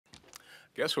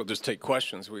Guess we'll just take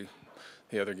questions.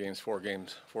 The other game's 4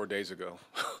 days ago.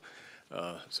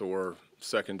 So we're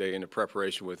second day into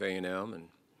preparation with A&M, and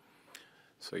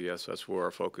so yes, that's where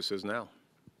our focus is now.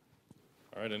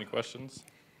 All right, any questions?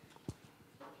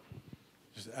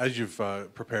 Just as you've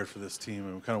prepared for this team,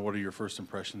 and kind of what are your first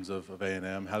impressions of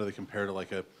A&M? How do they compare to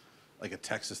like a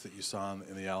Texas that you saw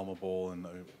in the Alamo Bowl, and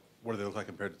what do they look like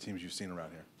compared to teams you've seen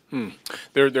around here?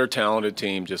 They're a talented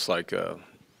team, just like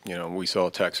we saw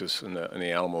Texas in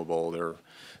the Alamo Bowl.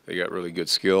 They got really good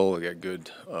skill. They got good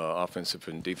offensive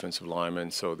and defensive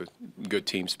linemen, so the good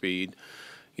team speed.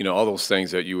 All those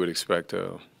things that you would expect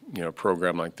a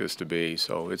program like this to be.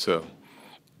 So it's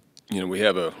we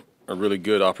have a really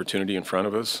good opportunity in front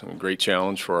of us, a great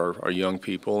challenge for our young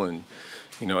people, and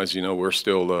as you know, we're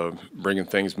still bringing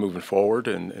things moving forward,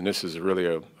 and this is really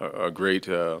a great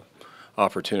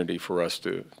opportunity for us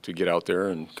to get out there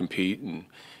and compete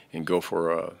and go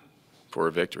for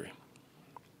a victory.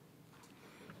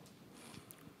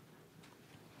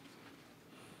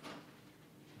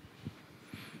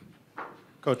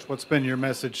 Coach, what's been your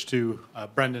message to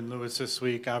Brendan Lewis this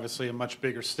week? Obviously, a much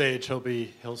bigger stage he'll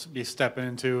be stepping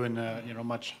into, and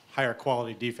much higher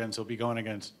quality defense he'll be going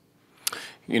against.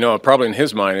 Probably in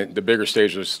his mind, the bigger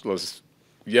stage was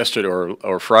yesterday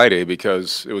or Friday,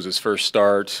 because it was his first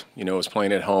start. It was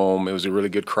playing at home. It was a really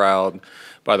good crowd.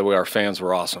 By the way, our fans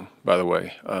were awesome. By the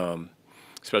way,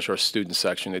 especially our student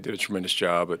section, they did a tremendous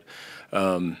job. But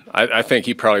I think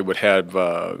he probably would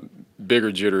have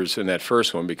bigger jitters in that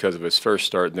first one because of his first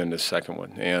start than the second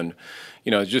one. And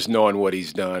just knowing what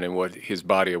he's done and what his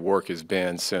body of work has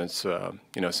been since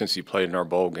since he played in our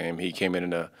bowl game, he came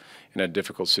in a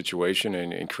difficult situation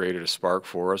and created a spark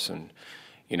for us. And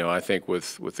I think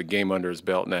with the game under his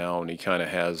belt now, and he kind of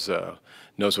has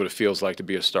knows what it feels like to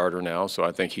be a starter now. So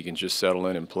I think he can just settle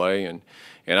in and play. And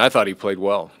I thought he played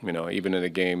well. Even in the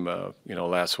game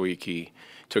last week, he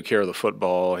took care of the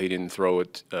football. He didn't throw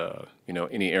it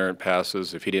any errant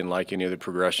passes. If he didn't like any of the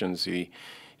progressions, he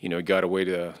got away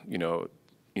to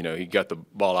he got the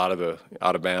ball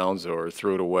out of bounds or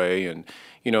threw it away. And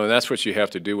and that's what you have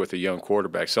to do with a young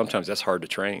quarterback. Sometimes that's hard to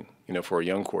train, for a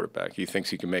young quarterback. He thinks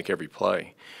he can make every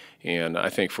play. And I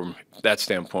think from that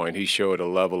standpoint, he showed a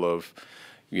level of,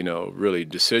 really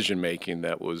decision making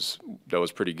that was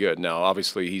pretty good. Now,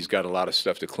 obviously, he's got a lot of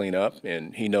stuff to clean up,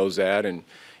 and he knows that. And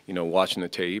watching the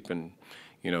tape, and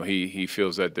he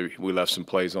feels that we left some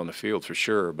plays on the field for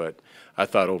sure. But I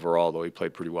thought overall, though, he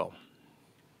played pretty well.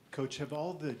 Coach, have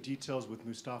all the details with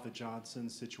Mustafa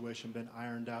Johnson's situation been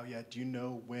ironed out yet? Do you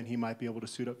know when he might be able to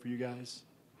suit up for you guys?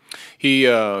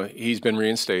 He's been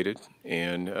reinstated,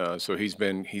 and so he's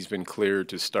been cleared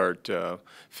to start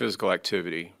physical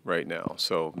activity right now.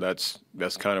 So that's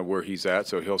kind of where he's at.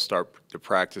 So he'll start the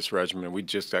practice regimen. We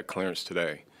just got clearance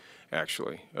today,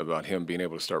 actually, about him being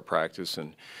able to start practice.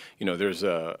 And there's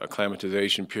a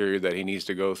acclimatization period that he needs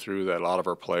to go through, that a lot of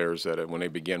our players, that when they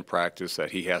begin practice,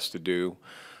 that he has to do.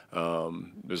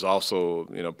 There's also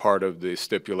part of the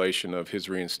stipulation of his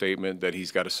reinstatement that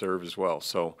he's got to serve as well.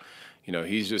 So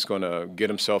he's just going to get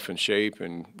himself in shape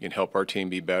and help our team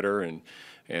be better. And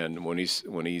when he's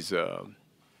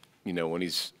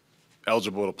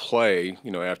eligible to play,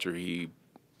 after he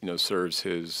serves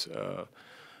his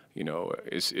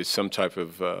is some type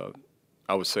of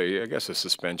I would say, I guess, a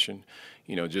suspension,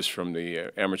 just from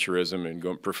the amateurism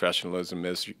and professionalism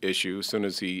issue. As soon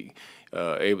as he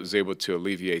was able to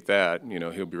alleviate that,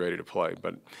 he'll be ready to play.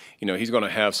 But, he's going to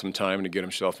have some time to get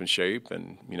himself in shape,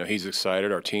 and, he's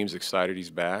excited. Our team's excited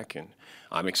he's back, and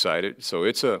I'm excited. So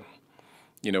it's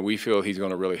we feel he's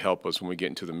going to really help us when we get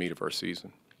into the meat of our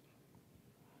season.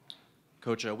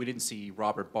 Coach, we didn't see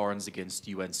Robert Barnes against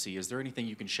UNC. Is there anything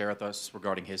you can share with us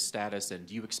regarding his status, and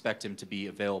do you expect him to be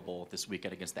available this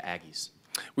weekend against the Aggies?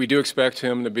 We do expect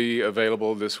him to be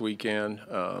available this weekend.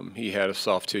 He had a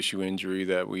soft tissue injury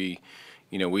that we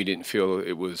didn't feel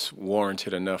it was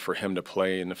warranted enough for him to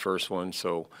play in the first one.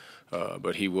 So,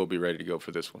 but he will be ready to go for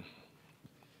this one.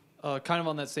 Kind of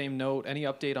on that same note, any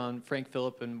update on Frank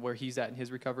Phillip and where he's at in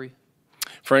his recovery?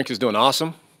 Frank is doing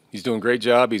awesome. He's doing a great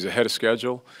job. He's ahead of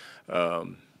schedule.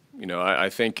 I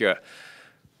think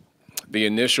the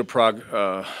initial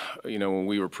when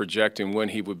we were projecting when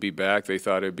he would be back, they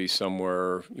thought it'd be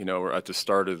somewhere, at the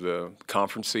start of the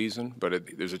conference season.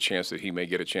 But there's a chance that he may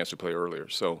get a chance to play earlier.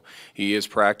 So he is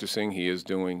practicing. He is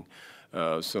doing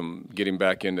getting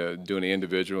back into doing the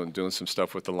individual and doing some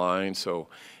stuff with the line. So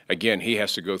again, he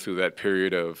has to go through that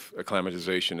period of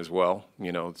acclimatization as well,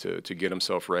 to get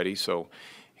himself ready. So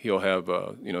he'll have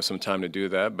some time to do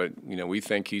that, but we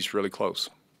think he's really close.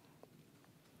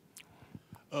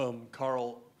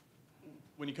 Karl,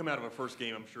 when you come out of a first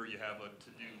game, I'm sure you have a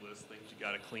to-do list, things you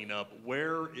got to clean up.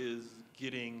 Where is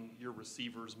getting your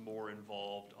receivers more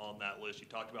involved on that list? You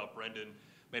talked about Brendan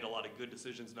made a lot of good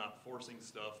decisions, not forcing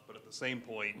stuff, but at the same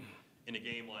point, in a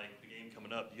game like the game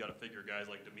coming up, you got to figure guys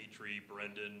like Dimitri,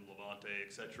 Brendan, Levante,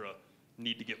 et cetera,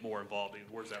 need to get more involved.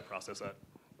 Where's that process at?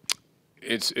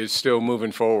 It's still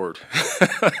moving forward.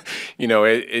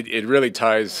 It really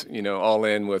ties, all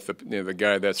in with the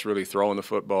guy that's really throwing the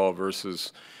football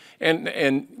versus, and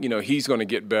he's going to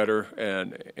get better,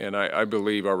 and I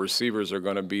believe our receivers are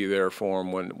going to be there for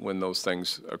him when those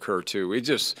things occur too. We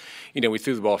just, we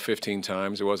threw the ball 15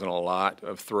 times. It wasn't a lot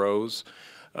of throws,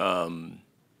 and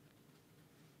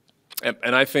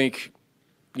I think,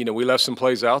 we left some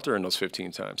plays out there in those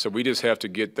 15 times. So we just have to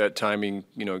get that timing,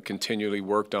 continually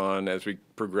worked on as we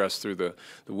progress through the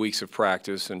weeks of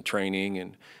practice and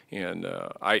training. And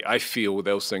I feel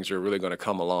those things are really going to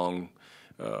come along,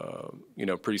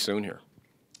 pretty soon here.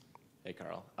 Hey,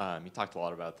 Karl. You talked a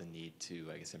lot about the need to,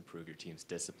 improve your team's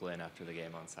discipline after the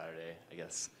game on Saturday.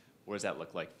 What does that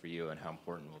look like for you, and how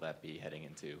important will that be heading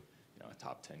into, a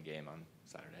top 10 game on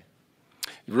Saturday?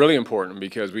 Really important,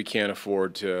 because we can't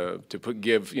afford to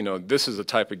give, this is the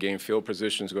type of game, field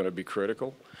position is going to be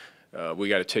critical. We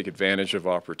got to take advantage of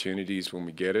opportunities when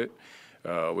we get it.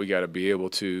 We got to be able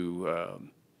to,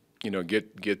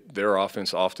 get their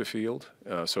offense off the field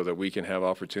so that we can have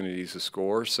opportunities to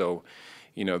score. So,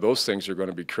 those things are going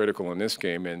to be critical in this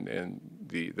game, and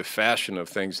the fashion of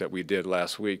things that we did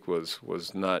last week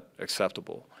was not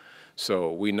acceptable.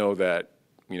 So we know that.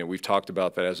 We've talked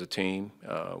about that as a team.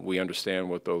 We understand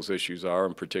what those issues are,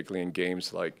 and particularly in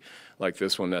games like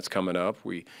this one that's coming up,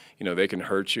 they can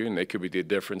hurt you, and they could be the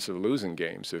difference of losing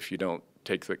games if you don't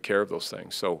take care of those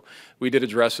things. So we did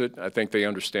address it. I think they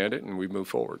understand it, and we move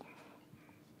forward.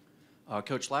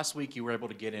 Coach, last week you were able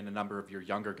to get in a number of your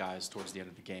younger guys towards the end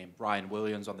of the game. Brian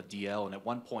Williams on the DL, and at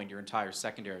one point your entire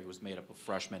secondary was made up of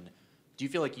freshmen. Do you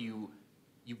feel like you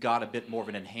got a bit more of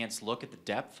an enhanced look at the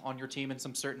depth on your team in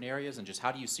some certain areas, and just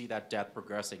how do you see that depth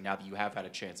progressing now that you have had a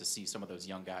chance to see some of those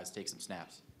young guys take some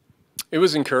snaps? It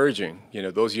was encouraging.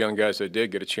 Those young guys that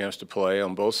did get a chance to play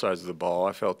on both sides of the ball,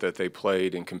 I felt that they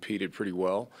played and competed pretty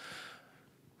well.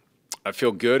 I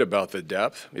feel good about the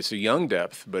depth. It's a young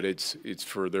depth, but it's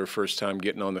for their first time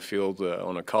getting on the field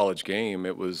on a college game.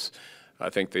 I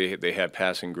think they had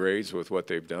passing grades with what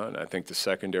they've done. I think the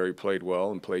secondary played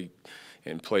well and played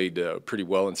pretty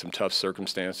well in some tough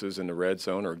circumstances in the red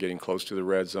zone, or getting close to the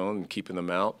red zone and keeping them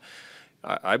out.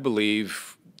 I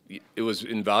believe it was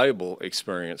invaluable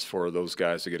experience for those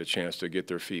guys to get a chance to get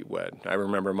their feet wet. I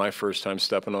remember my first time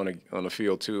stepping on a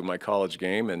field too in my college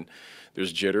game, and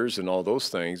there's jitters and all those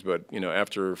things. But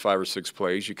after 5 or 6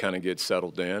 plays, you kind of get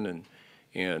settled in,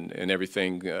 and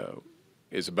everything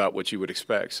is about what you would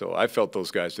expect. So I felt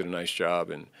those guys did a nice job,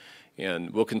 and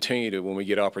we'll continue to, when we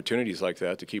get opportunities like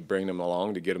that, to keep bringing them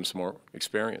along to get them some more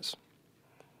experience.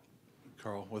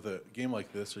 Karl, with a game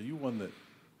like this, are you one that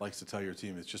likes to tell your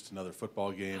team it's just another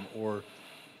football game, or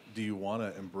do you want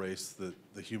to embrace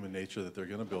the human nature that they're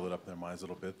going to build it up in their minds a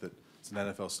little bit, that it's an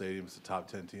NFL stadium, it's a top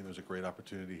 10 team, there's a great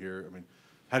opportunity here? I mean,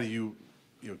 how do you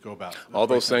go about all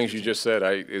those things you just said?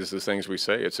 Is the things we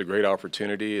say. It's a great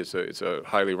opportunity. It's a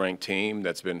highly ranked team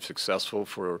that's been successful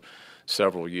for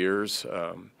several years.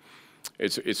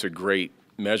 It's a great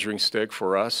measuring stick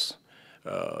for us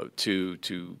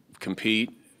to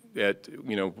compete at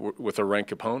with a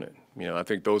ranked opponent. I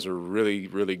think those are really,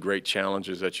 really great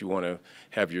challenges that you want to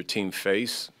have your team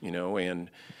face. And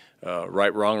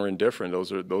right, wrong, or indifferent,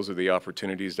 those are the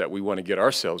opportunities that we want to get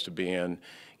ourselves to be in,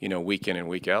 week in and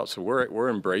week out. So we're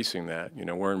embracing that.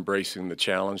 We're embracing the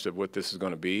challenge of what this is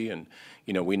going to be, and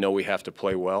we know we have to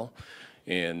play well.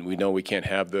 And we know we can't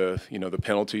have the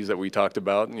penalties that we talked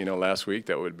about last week.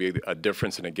 That would be a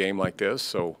difference in a game like this.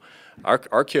 So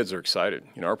our kids are excited.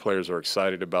 Our players are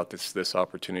excited about this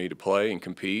opportunity to play and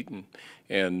compete.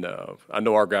 And I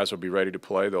know our guys will be ready to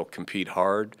play. They'll compete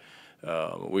hard.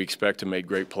 We expect to make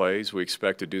great plays. We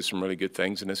expect to do some really good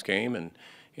things in this game.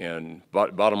 And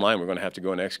bottom line, we're going to have to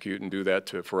go and execute and do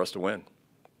that for us to win.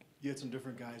 You had some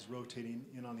different guys rotating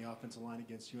in on the offensive line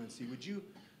against UNC. Would you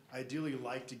ideally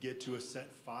like to get to a set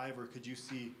 5, or could you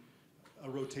see a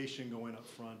rotation going up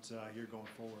front here going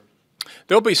forward?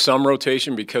 There'll be some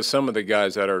rotation, because some of the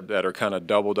guys that are kind of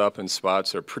doubled up in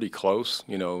spots are pretty close.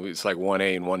 It's like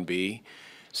 1A and 1B.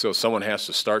 So someone has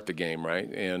to start the game,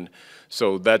 right? And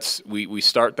so we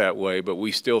start that way, but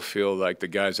we still feel like the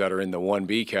guys that are in the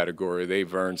 1B category,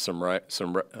 they've earned the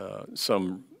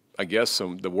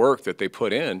work that they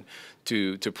put in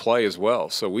to play as well.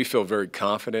 So we feel very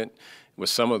confident with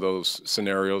some of those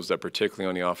scenarios, that particularly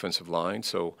on the offensive line.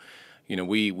 So,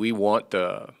 we want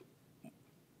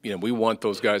we want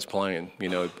those guys playing.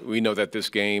 We know that this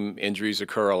game, injuries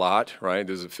occur a lot, right?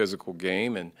 This is a physical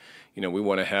game, and, we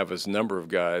want to have as number of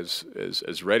guys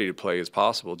as ready to play as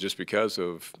possible just because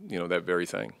of, that very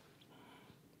thing.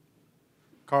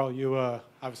 Karl, you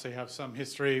obviously have some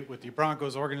history with the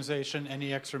Broncos organization.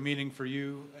 Any extra meaning for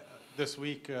you this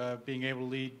week, being able to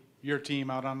lead your team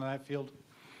out on that field?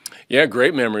 Yeah,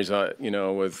 great memories.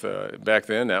 With back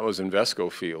then that was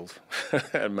Invesco Field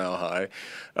at Mile High.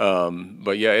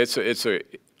 But yeah,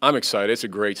 I'm excited. It's a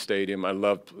great stadium. I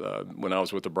loved when I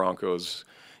was with the Broncos,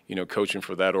 coaching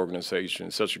for that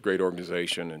organization. Such a great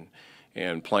organization,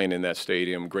 and playing in that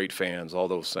stadium. Great fans, all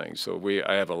those things. So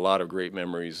I have a lot of great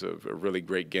memories of really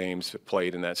great games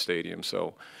played in that stadium.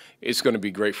 So it's going to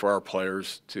be great for our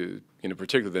players to,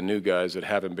 particularly the new guys that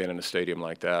haven't been in a stadium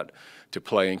like that, to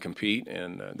play and compete.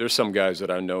 And there's some guys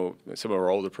that I know, some of our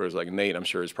older players like Nate, I'm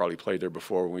sure has probably played there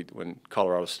before when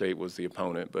Colorado State was the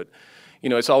opponent. But,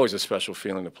 it's always a special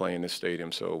feeling to play in this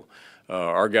stadium. So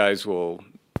our guys will,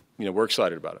 we're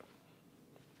excited about it.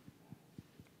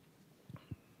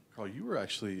 Carl, you were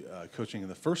actually coaching in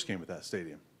the first game at that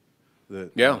stadium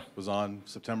that was on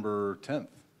September 10th.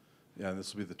 Yeah, and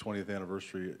this will be the 20th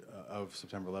anniversary of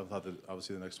September 11th. Thought that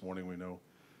obviously the next morning we know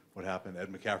what happened.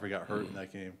 Ed McCaffrey got hurt in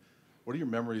that game. What are your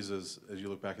memories as you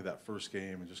look back at that first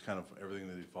game and just kind of everything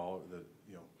that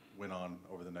went on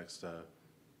over the next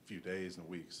few days and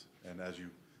weeks, and as we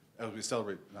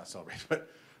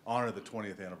honor the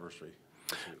 20th anniversary?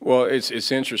 Well,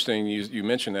 it's interesting you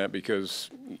mentioned that because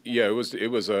it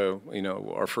was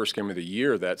our first game of the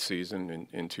year that season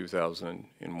in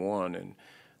 2001, and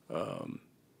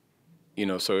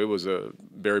so it was a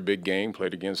very big game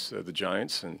played against the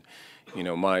Giants, and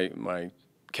my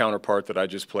counterpart that I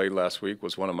just played last week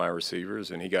was one of my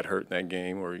receivers, and he got hurt in that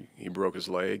game where he broke his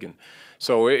leg, and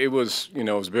so it was it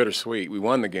was bittersweet. We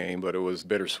won the game, but it was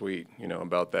bittersweet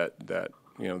about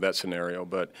that scenario,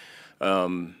 but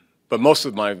most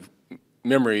of my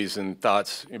memories and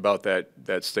thoughts about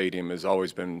that stadium has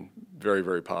always been very,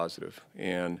 very positive.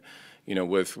 And,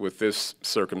 with this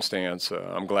circumstance,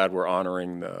 I'm glad we're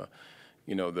honoring all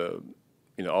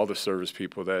the service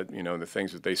people that, the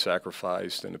things that they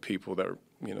sacrificed and the people that,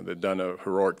 that done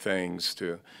heroic things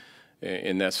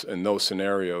in those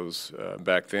scenarios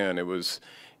back then.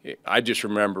 I just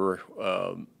remember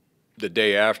the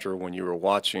day after when you were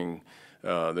watching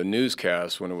the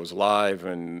newscast when it was live,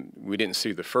 and we didn't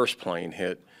see the first plane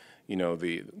hit,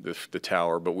 the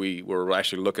tower, but we were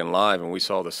actually looking live, and we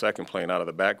saw the second plane out of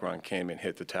the background came and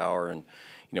hit the tower, and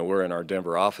we're in our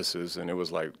Denver offices, and it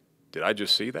was like, did I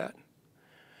just see that?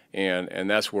 And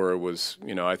that's where it was.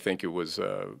 I think it was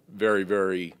very,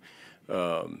 very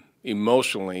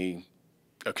emotionally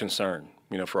a concern,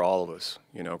 for all of us,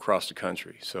 across the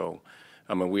country. So,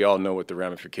 we all know what the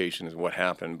ramifications, what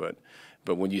happened, but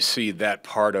when you see that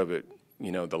part of it,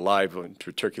 the live,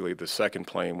 particularly the second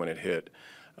plane when it hit,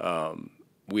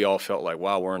 we all felt like,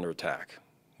 wow, we're under attack.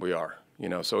 We are,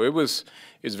 So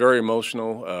it's very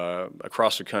emotional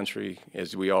across the country,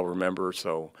 as we all remember.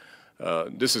 So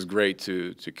this is great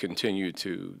to continue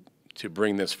to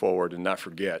bring this forward and not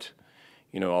forget,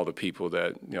 all the people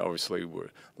that obviously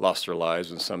lost their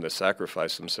lives and some that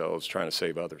sacrificed themselves trying to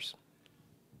save others.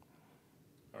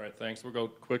 All right, thanks. We'll go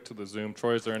quick to the Zoom.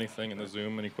 Troy, is there anything in the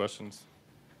Zoom? Any questions?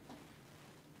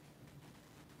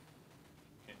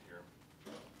 Can't hear him.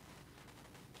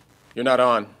 You're not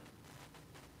on.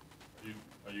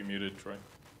 Are you muted, Troy?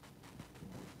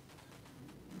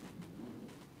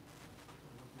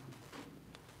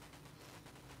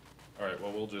 All right,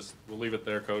 well, we'll leave it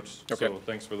there, Coach. Okay. So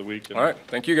thanks for the week. And all right,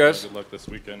 thank you, guys. Good luck this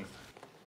weekend.